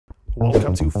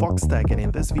Welcome to Foxtecc, and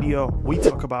in this video we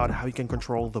talk about how you can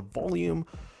control the volume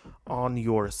on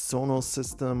your Sonos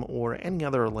system or any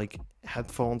other like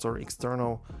headphones or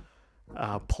external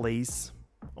place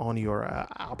on your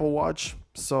Apple Watch.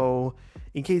 So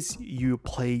in case you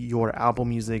play your Apple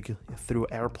Music through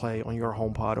AirPlay on your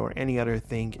HomePod or any other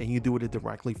thing and you do it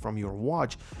directly from your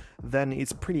watch, then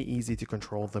it's pretty easy to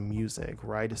control the music,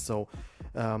 right? So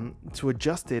to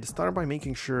adjust it, start by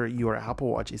making sure your Apple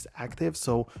Watch is active.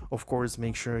 So of course,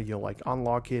 make sure you like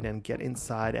unlock it and get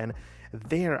inside, and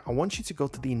there I want you to go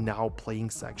to the now playing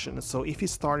section. So if you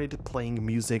started playing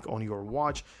music on your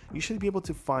watch, you should be able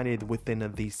to find it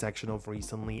within the section of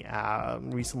recently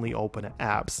opened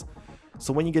apps.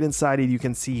 So when you get inside it, you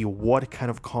can see what kind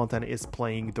of content is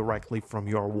playing directly from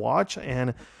your watch,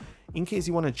 and in case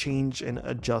you want to change and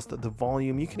adjust the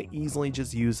volume, you can easily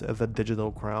just use the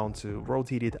digital crown to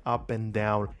rotate it up and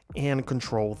down and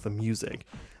control the music.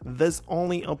 This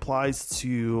only applies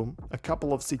to a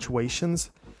couple of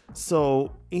situations.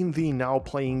 So in the now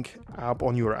playing app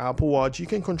on your Apple Watch, you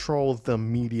can control the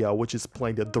media which is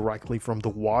played directly from the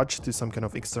watch to some kind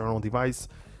of external device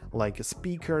like a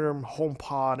speaker,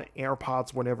 HomePod,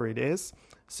 AirPods, whatever it is.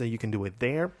 So you can do it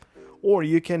there. Or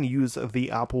you can use the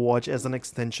Apple Watch as an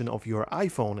extension of your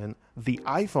iPhone, and the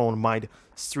iPhone might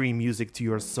stream music to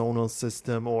your Sonos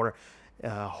system or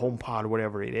HomePod,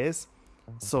 whatever it is.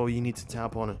 So you need to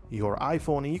tap on your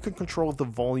iPhone and you can control the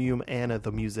volume and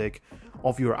the music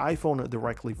of your iPhone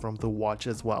directly from the watch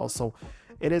as well. So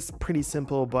it is pretty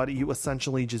simple, but you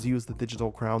essentially just use the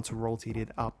digital crown to rotate it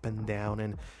up and down,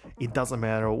 and it doesn't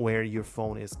matter where your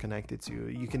phone is connected to.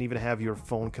 You can even have your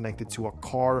phone connected to a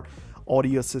car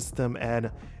audio system,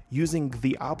 and using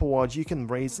the Apple Watch you can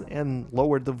raise and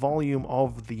lower the volume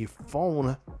of the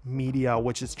phone media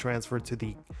which is transferred to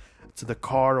the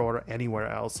car or anywhere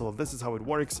else. So this is how it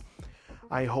works.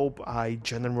 I hope I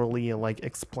generally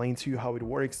explained to you how it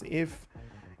works. If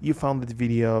you found this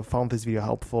video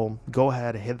helpful, go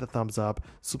ahead, hit the thumbs up,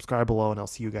 subscribe below, and I'll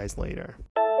see you guys later.